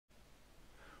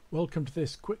Welcome to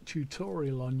this quick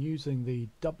tutorial on using the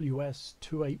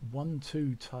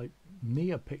WS2812 type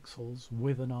NeoPixels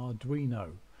with an Arduino.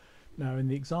 Now in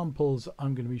the examples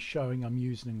I'm going to be showing I'm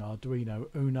using an Arduino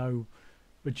Uno,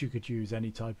 but you could use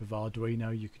any type of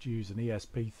Arduino. You could use an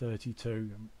ESP32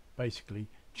 and basically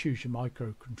choose your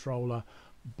microcontroller,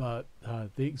 but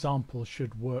the example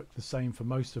should work the same for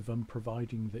most of them,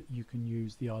 providing that you can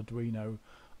use the Arduino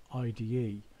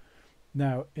IDE.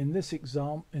 Now in this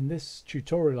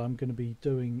tutorial I'm going to be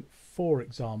doing 4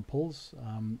 examples.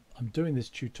 I'm doing this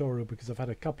tutorial because I've had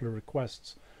a couple of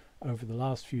requests over the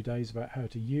last few days about how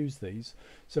to use these.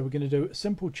 So we're going to do a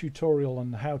simple tutorial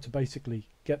on how to basically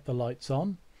get the lights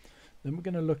on. Then we're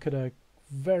going to look at a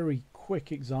very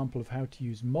quick example of how to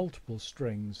use multiple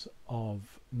strings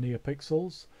of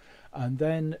NeoPixels. And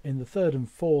then in the 3rd and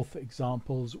 4th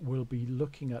examples we'll be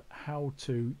looking at how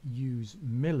to use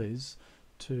Millis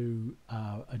to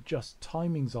adjust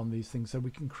timings on these things so we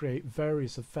can create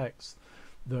various effects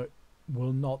that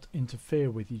will not interfere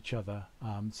with each other.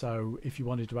 So if you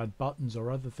wanted to add buttons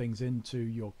or other things into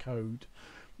your code,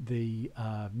 the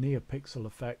NeoPixel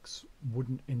effects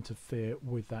wouldn't interfere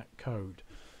with that code.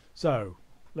 So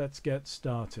let's get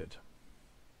started.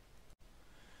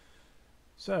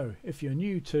 So if you're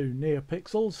new to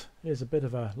NeoPixels, here's a bit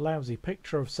of a lousy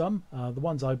picture of some. The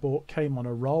ones I bought came on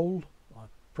a roll,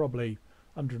 probably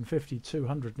 150,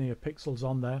 200 NeoPixels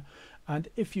on there, and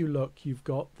if you look, you've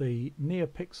got the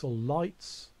NeoPixel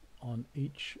lights on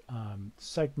each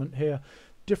segment here.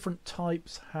 Different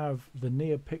types have the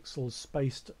NeoPixels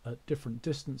spaced at different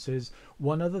distances.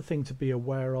 One other thing to be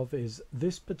aware of is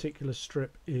this particular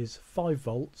strip is 5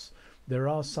 volts. There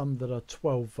are some that are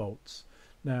 12 volts.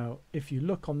 Now if you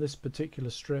look on this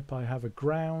particular strip, I have a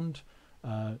ground,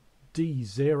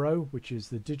 D0, which is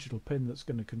the digital pin that's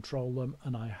going to control them,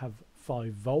 and I have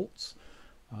 5 volts.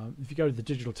 If you go to the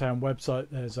Digital Town website,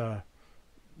 there's a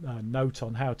note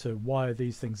on how to wire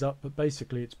these things up, but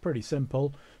basically it's pretty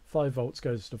simple. 5 volts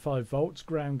goes to 5 volts,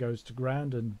 ground goes to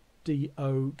ground, and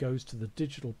DO goes to the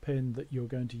digital pin that you're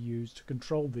going to use to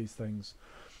control these things.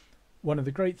 One of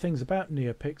the great things about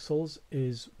NeoPixels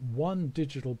is one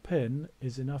digital pin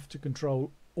is enough to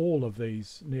control all of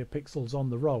these NeoPixels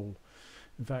on the roll.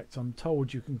 In fact, I'm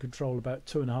told you can control about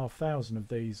 2,500 of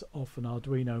these off an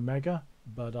Arduino Mega,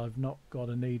 but I've not got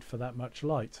a need for that much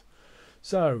light.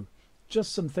 So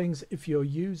just some things, if you're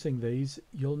using these,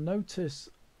 you'll notice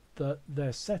that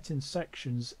they're set in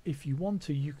sections. If you want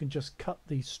to, you can just cut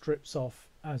these strips off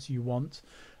as you want.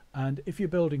 And if you're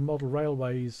building model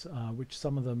railways, which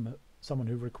someone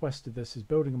who requested this is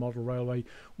building a model railway,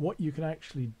 what you can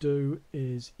actually do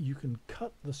is you can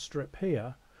cut the strip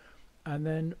here and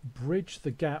then bridge the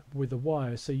gap with a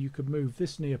wire, so you could move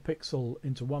this NeoPixel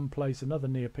into one place, another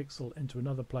NeoPixel into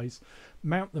another place,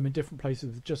 mount them in different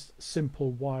places with just simple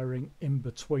wiring in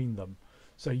between them,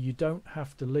 so you don't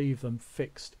have to leave them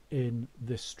fixed in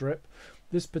this strip.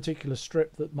 This particular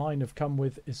strip that mine have come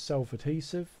with is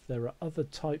self-adhesive. There are other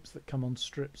types that come on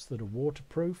strips that are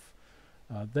waterproof.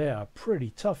 They are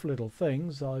pretty tough little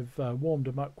things. I've warmed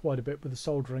them up quite a bit with a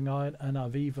soldering iron, and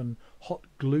I've even hot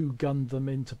glue gunned them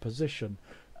into position,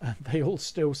 and they all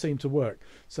still seem to work.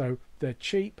 So they're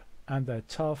cheap and they're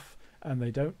tough, and they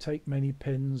don't take many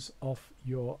pins off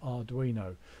your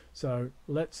Arduino. So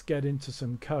let's get into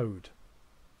some code.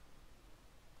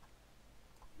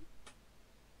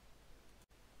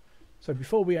 So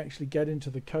before we actually get into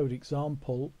the code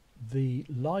example, the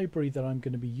library that I'm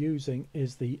going to be using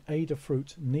is the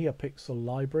Adafruit NeoPixel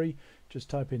library. Just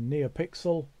type in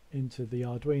NeoPixel into the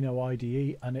Arduino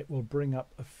IDE and it will bring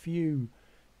up a few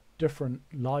different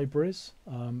libraries,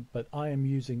 but I am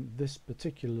using this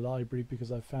particular library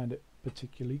because I found it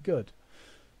particularly good.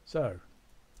 So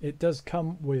it does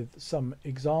come with some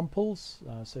examples,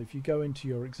 so if you go into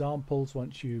your examples,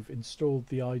 once you've installed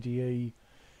the IDE,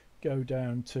 go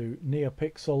down to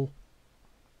NeoPixel,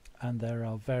 and there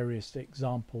are various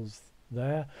examples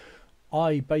there.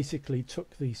 I basically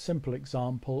took the simple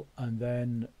example and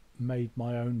then made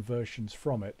my own versions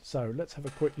from it. So let's have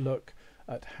a quick look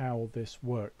at how this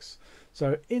works.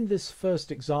 So in this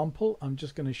first example, I'm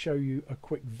just going to show you a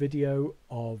quick video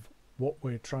of what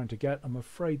we're trying to get. I'm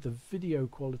afraid the video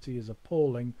quality is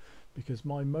appalling because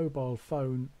my mobile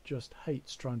phone just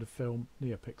hates trying to film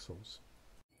NeoPixels.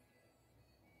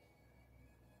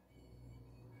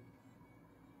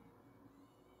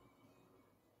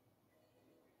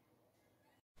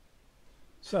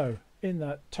 So in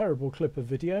that terrible clip of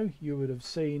video, you would have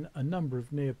seen a number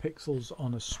of NeoPixels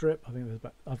on a strip. I think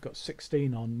I've got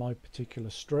 16 on my particular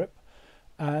strip,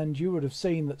 and you would have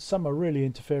seen that some are really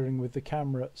interfering with the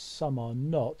camera, some are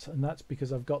not, and that's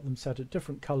because I've got them set at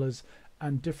different colors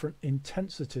and different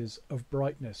intensities of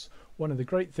brightness. One of the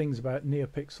great things about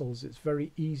NeoPixels, it's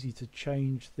very easy to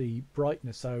change the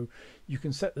brightness. So you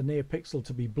can set the NeoPixel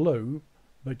to be blue,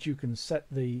 but you can set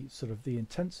the sort of the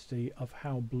intensity of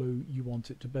how blue you want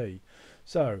it to be.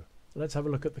 So let's have a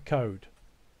look at the code.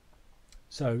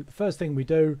 So the first thing we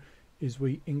do is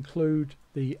we include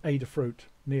the Adafruit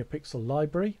NeoPixel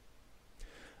library,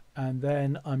 and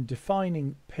then I'm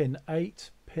defining pin 8.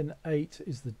 Pin 8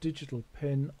 is the digital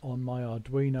pin on my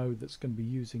Arduino that's going to be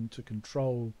using to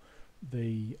control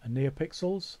the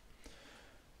NeoPixels.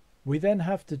 We then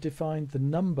have to define the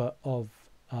number of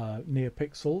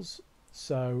NeoPixels.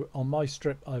 So on my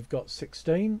strip I've got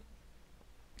 16,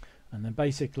 and then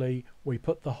basically we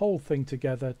put the whole thing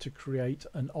together to create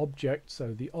an object.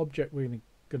 So the object we're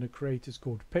going to create is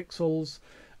called pixels,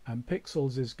 and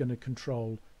pixels is going to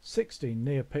control 16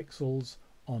 NeoPixels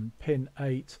on pin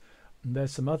 8. And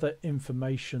there's some other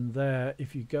information there.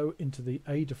 If you go into the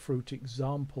Adafruit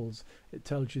examples, it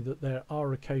tells you that there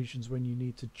are occasions when you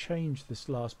need to change this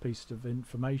last piece of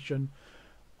information.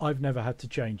 I've never had to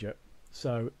change it,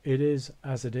 so it is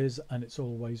as it is, and it's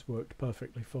always worked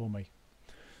perfectly for me.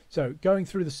 So going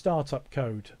through the startup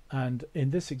code, and in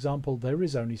this example there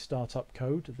is only startup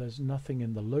code, there's nothing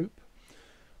in the loop,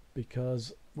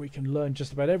 because we can learn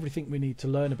just about everything we need to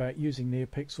learn about using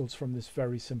NeoPixels from this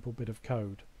very simple bit of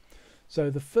code. So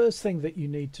the first thing that you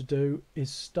need to do is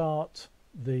start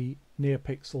the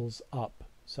NeoPixels up.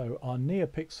 So our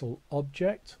NeoPixel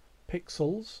object,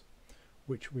 pixels,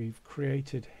 which we've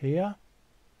created here,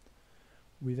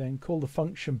 we then call the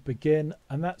function begin,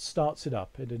 and that starts it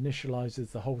up. It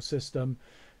initializes the whole system.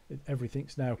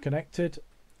 Everything's now connected.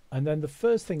 And then the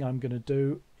first thing I'm going to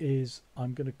do is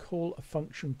I'm going to call a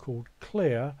function called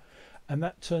clear, and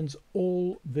that turns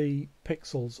all the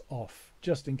pixels off,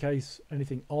 just in case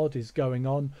anything odd is going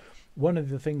on. One of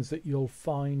the things that you'll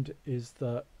find is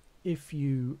that if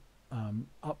you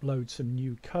upload some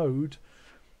new code,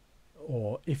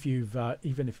 or if you've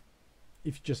even if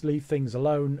you just leave things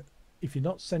alone, if you're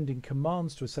not sending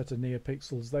commands to a set of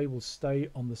NeoPixels, they will stay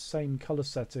on the same color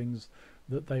settings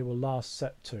that they were last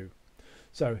set to.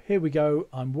 So here we go,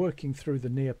 I'm working through the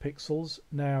NeoPixels.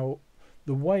 Now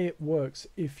the way it works,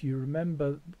 if you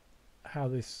remember how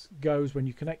this goes, when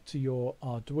you connect to your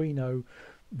Arduino,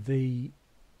 the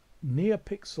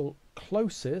NeoPixel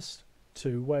closest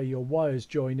to where your wires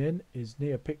join in is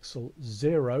NeoPixel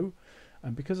 0,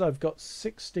 and because I've got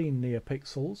 16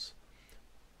 NeoPixels,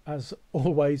 as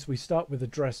always we start with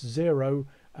address 0,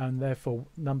 and therefore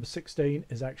number 16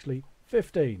 is actually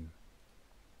 15.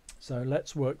 So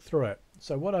let's work through it.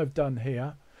 So what I've done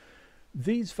here,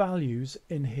 these values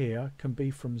in here can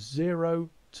be from 0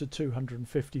 to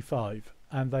 255,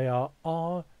 and they are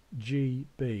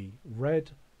RGB,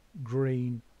 red,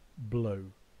 green,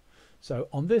 blue. So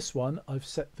on this one I've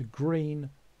set the green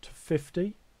to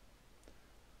 50.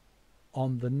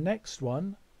 On the next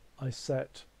one I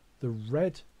set the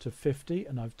red to 50,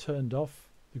 and I've turned off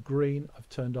the green, I've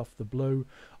turned off the blue.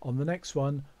 On the next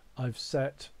one I've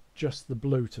set just the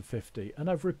blue to 50, and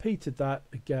I've repeated that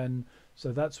again.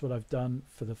 So that's what I've done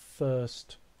for the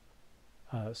first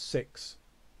 6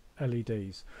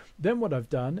 LEDs. Then what I've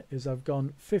done is I've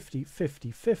gone 50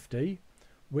 50 50,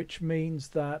 which means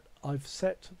that I've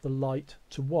set the light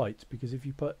to white, because if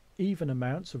you put even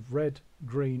amounts of red,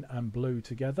 green and blue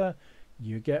together,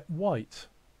 you get white.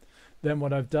 Then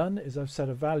what I've done is I've set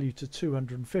a value to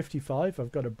 255.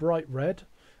 I've got a bright red.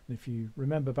 And if you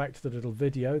remember back to the little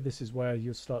video, this is where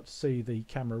you'll start to see the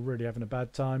camera really having a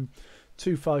bad time.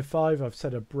 255, I've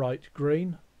set a bright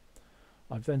green.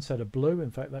 I've then set a blue.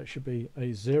 In fact, that should be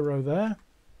a 0 there.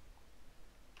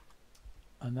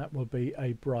 And that will be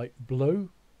a bright blue.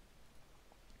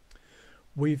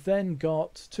 We've then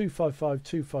got 255,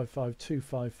 255,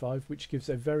 255, which gives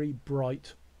a very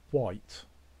bright white.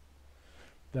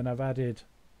 Then I've added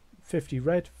 50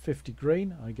 red, 50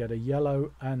 green, I get a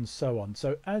yellow, and so on.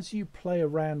 So as you play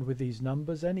around with these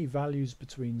numbers, any values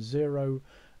between 0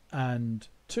 and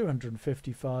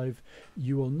 255,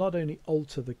 you will not only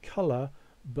alter the color,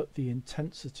 but the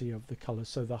intensity of the color.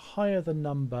 So the higher the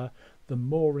number, the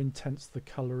more intense the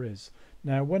color is.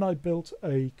 Now, when I built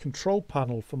a control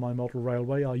panel for my model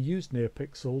railway, I used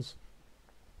NeoPixels,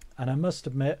 and I must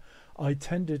admit I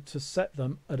tended to set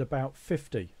them at about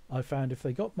 50. I found if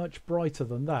they got much brighter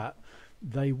than that,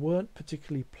 they weren't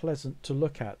particularly pleasant to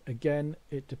look at. Again,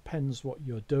 it depends what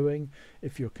you're doing.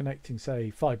 If you're connecting, say,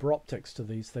 fiber optics to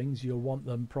these things, you'll want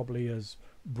them probably as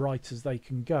bright as they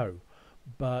can go.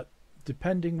 But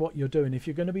depending what you're doing, if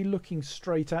you're going to be looking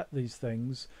straight at these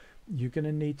things, you're going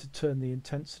to need to turn the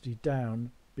intensity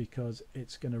down, because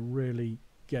it's going to really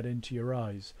get into your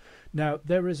eyes. Now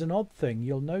there is an odd thing.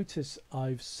 You'll notice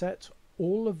I've set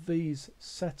all of these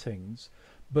settings,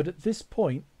 but at this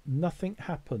point nothing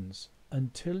happens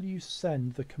until you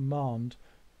send the command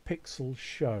pixel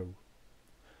show.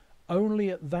 Only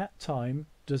at that time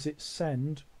does it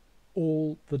send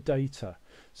all the data.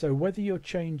 So whether you're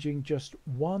changing just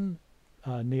one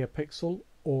NeoPixel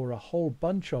or a whole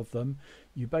bunch of them,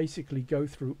 you basically go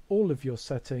through all of your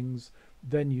settings,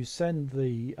 then you send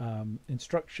the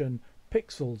instruction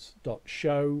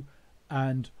pixels.show,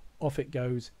 and off it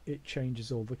goes. It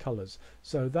changes all the colors.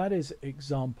 So that is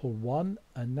example 1,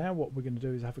 and now what we're going to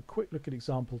do is have a quick look at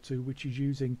example 2, which is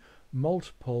using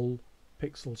multiple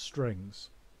pixel strings.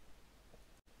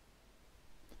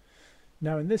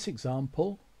 Now in this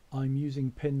example I'm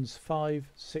using pins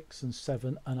 5, 6 and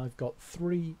 7, and I've got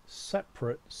 3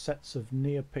 separate sets of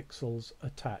NeoPixels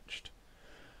attached.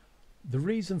 The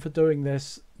reason for doing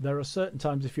this, there are certain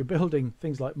times if you're building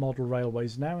things like model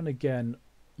railways, now and again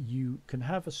you can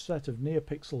have a set of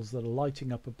NeoPixels that are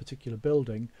lighting up a particular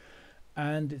building,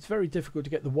 and it's very difficult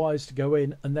to get the wires to go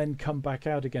in and then come back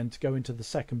out again to go into the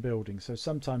second building. So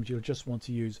sometimes you'll just want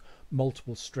to use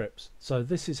multiple strips. So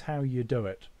this is how you do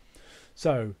it.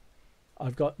 So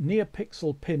I've got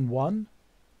NeoPixel pin 1,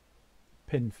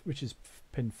 which is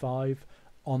pin 5.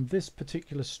 On this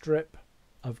particular strip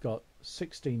I've got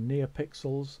 16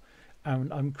 NeoPixels,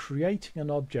 and I'm creating an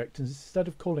object, and instead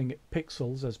of calling it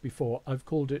pixels as before, I've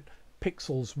called it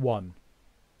pixels 1.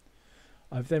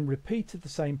 I've then repeated the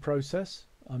same process.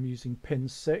 I'm using pin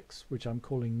 6, which I'm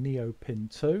calling Neo pin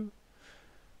 2.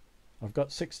 I've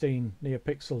got 16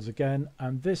 NeoPixels again,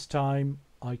 and this time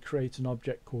I create an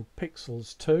object called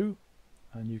pixels 2,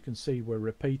 and you can see we're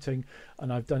repeating,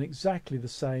 and I've done exactly the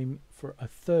same for a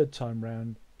third time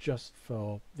round just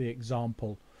for the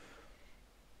example.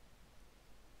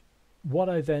 What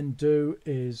I then do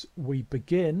is we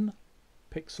begin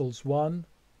pixels 1,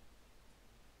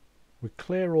 we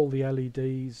clear all the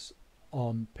LEDs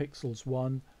on pixels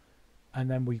 1,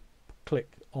 and then we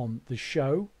click on the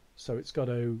show, so it's got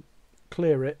to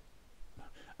clear it,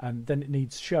 and then it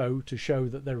needs show to show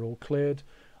that they're all cleared.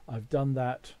 I've done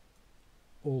that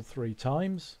all 3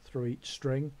 times through each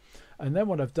string, and then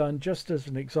what I've done, just as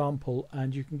an example,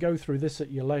 and you can go through this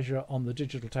at your leisure on the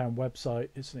Digital Town website,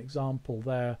 it's an example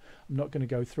there. I'm not going to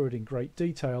go through it in great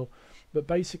detail, but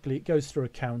basically it goes through a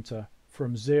counter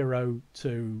from 0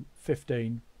 to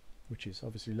 15, which is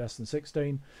obviously less than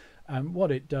 16, and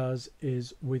what it does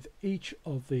is with each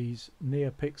of these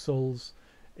NeoPixels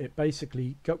it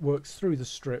basically works through the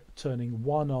strip, turning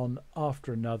one on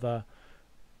after another,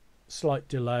 slight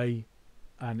delay,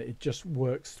 and it just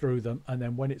works through them, and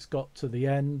then when it's got to the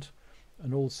end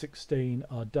and all 16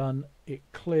 are done, it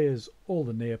clears all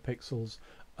the NeoPixels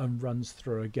and runs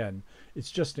through again.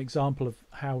 It's just an example of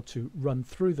how to run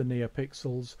through the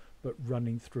NeoPixels, but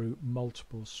running through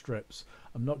multiple strips.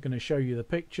 I'm not going to show you the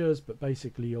pictures, but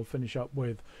basically you'll finish up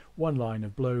with one line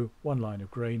of blue, one line of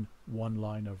green, one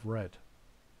line of red.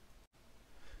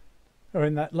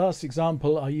 In that last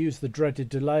example I used the dreaded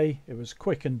delay. It was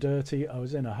quick and dirty. I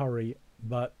was in a hurry,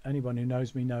 but anyone who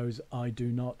knows me knows I do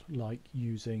not like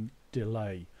using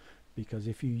delay, because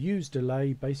if you use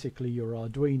delay, basically your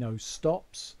Arduino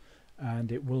stops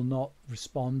and it will not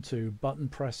respond to button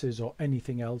presses or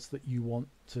anything else that you want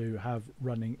to have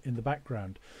running in the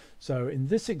background. So in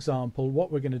this example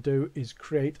what we're going to do is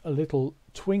create a little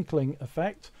twinkling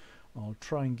effect. I'll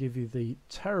try and give you the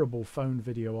terrible phone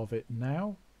video of it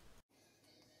now.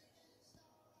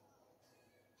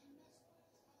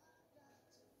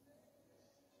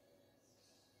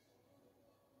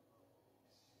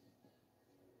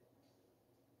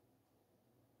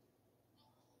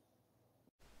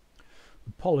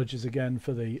 Apologies again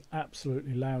for the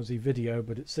absolutely lousy video,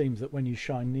 but it seems that when you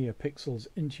shine NeoPixels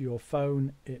into your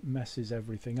phone it messes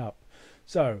everything up.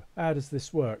 So how does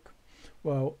this work?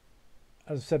 Well,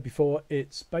 as I said before,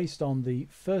 it's based on the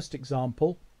first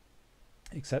example,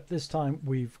 except this time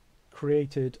we've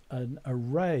created an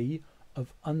array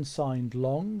of unsigned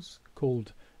longs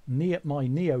called my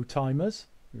Neo timers.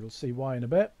 You'll see why in a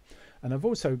bit. And I've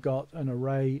also got an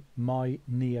array my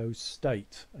Neo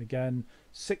state. Again,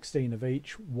 16 of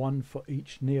each, one for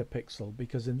each NeoPixel,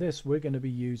 because in this we're going to be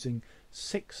using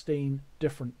 16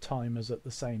 different timers at the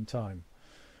same time.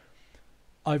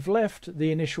 I've left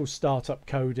the initial startup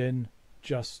code in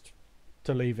just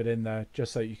to leave it in there,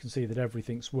 just so you can see that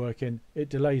everything's working. It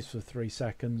delays for 3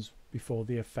 seconds before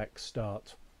the effects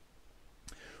start.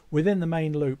 Within the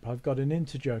main loop I've got an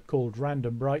integer called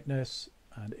random brightness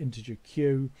and integer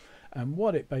q, and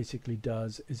what it basically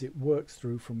does is it works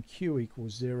through from q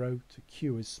equals 0 to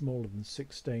q is smaller than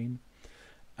 16,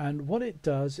 And what it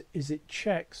does is it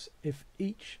checks if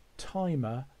each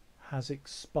timer has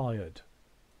expired.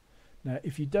 Now,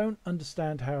 if you don't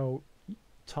understand how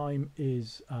time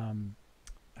is,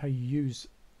 how you use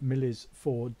Millis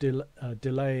for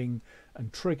delaying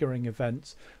and triggering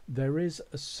events, there is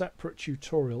a separate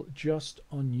tutorial just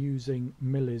on using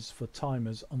Millis for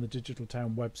timers on the Digital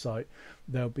Town website.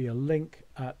 There'll be a link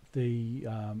at the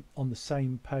on the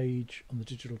same page on the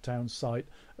Digital Town site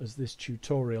as this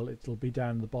tutorial. It'll be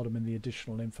down at the bottom in the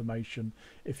additional information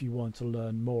if you want to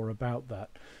learn more about that.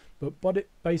 But what it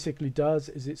basically does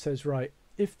is it says, right,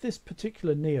 if this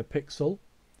particular NeoPixel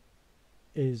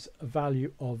is a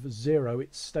value of 0,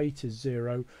 its state is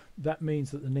 0, that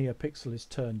means that the NeoPixel is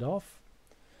turned off.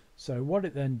 So what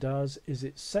it then does is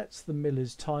it sets the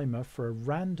Millis timer for a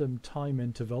random time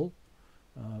interval.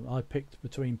 I picked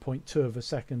between 0.2 of a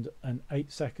second and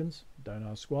 8 seconds, don't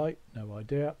ask why, no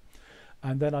idea.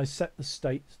 And then I set the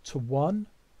state to 1.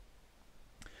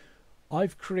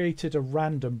 I've created a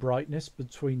random brightness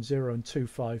between 0 and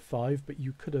 255, but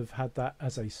you could have had that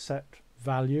as a set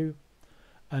value.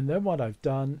 And then what I've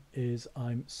done is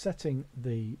I'm setting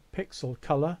the pixel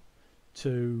color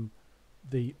to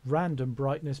the random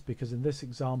brightness, because in this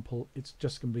example it's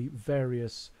just going to be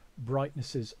various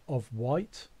brightnesses of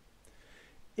white.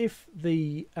 If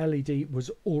the LED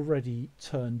was already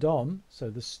turned on, so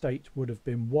the state would have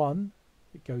been 1,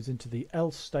 it goes into the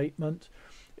else statement,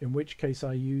 in which case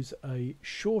I use a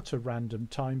shorter random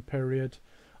time period.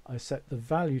 I set the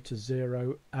value to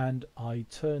 0 and I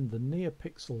turn the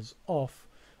NeoPixels off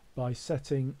by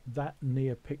setting that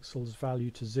NeoPixels value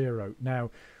to 0.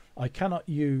 Now, I cannot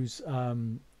use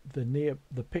the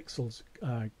pixels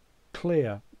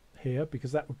clear here,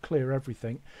 because that would clear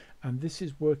everything, and this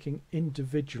is working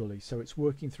individually, so it's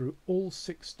working through all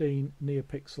 16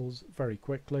 NeoPixels very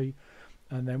quickly,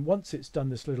 and then once it's done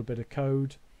this little bit of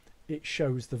code, it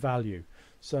shows the value.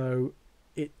 So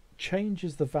it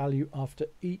changes the value after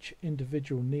each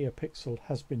individual NeoPixel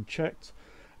has been checked,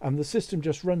 and the system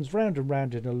just runs round and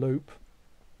round in a loop,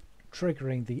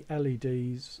 triggering the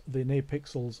LEDs, the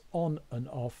NeoPixels, on and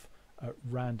off at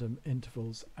random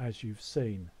intervals, as you've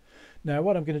seen. Now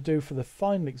what I'm going to do for the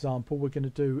final example, we're going to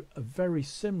do a very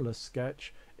similar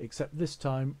sketch, except this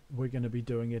time we're going to be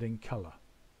doing it in color.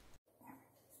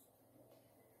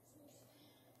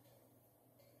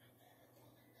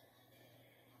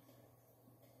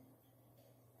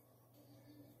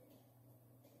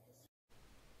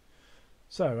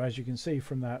 So as you can see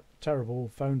from that terrible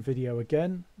phone video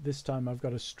again, this time I've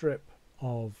got a strip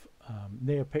of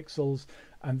NeoPixels,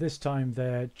 and this time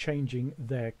they're changing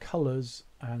their colors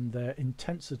and their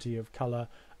intensity of color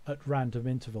at random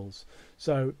intervals.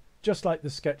 So just like the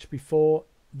sketch before,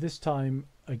 this time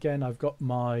again I've got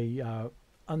my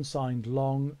unsigned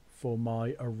long for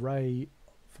my array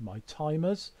for my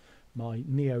timers, my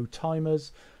Neo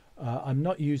timers. I'm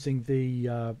not using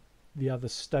the other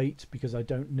state because I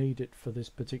don't need it for this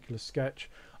particular sketch.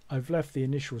 I've left the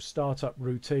initial startup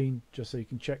routine just so you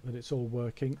can check that it's all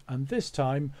working, and this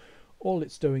time all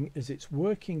it's doing is it's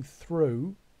working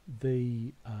through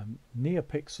the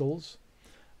NeoPixels,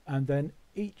 and then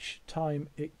each time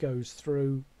it goes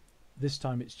through, this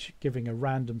time it's giving a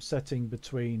random setting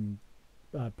between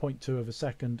 0.2 of a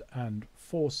second and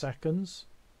 4 seconds,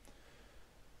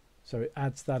 so it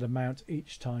adds that amount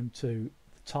each time to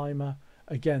the timer.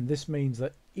 Again, this means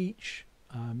that each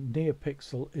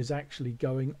NeoPixel is actually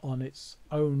going on its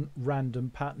own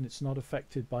random pattern. It's not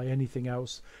affected by anything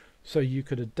else. So you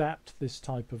could adapt this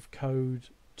type of code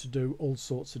to do all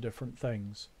sorts of different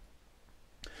things.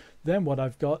 Then what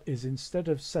I've got is, instead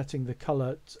of setting the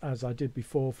color as I did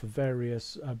before for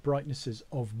various brightnesses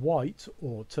of white,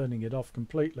 or turning it off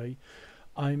completely,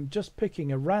 I'm just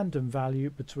picking a random value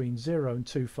between 0 and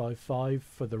 255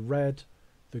 for the red,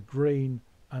 the green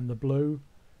and the blue,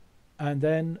 and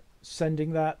then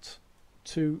sending that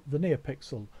to the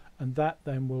NeoPixel, and that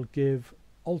then will give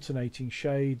alternating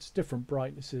shades, different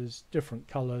brightnesses, different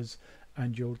colors,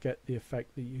 and you'll get the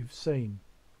effect that you've seen.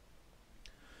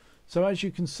 So as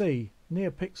you can see,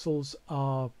 NeoPixels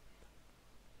are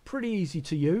pretty easy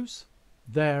to use.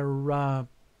 They're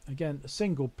again a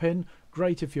single pin,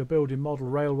 great if you're building model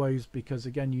railways, because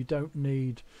again you don't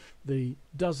need the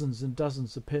dozens and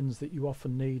dozens of pins that you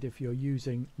often need if you're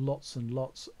using lots and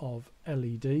lots of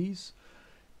LEDs.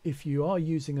 If you are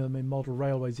using them in model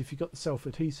railways, if you've got the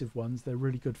self-adhesive ones, they're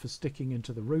really good for sticking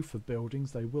into the roof of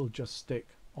buildings. They will just stick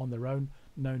on their own,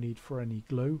 no need for any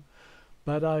glue.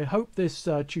 But I hope this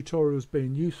tutorial has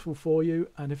been useful for you,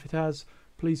 and if it has,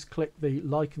 please click the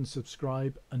like and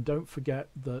subscribe, and don't forget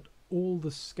that all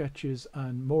the sketches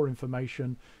and more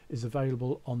information is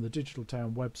available on the Digital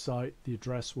Town website. The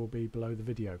address will be below the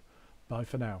video. Bye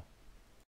for now.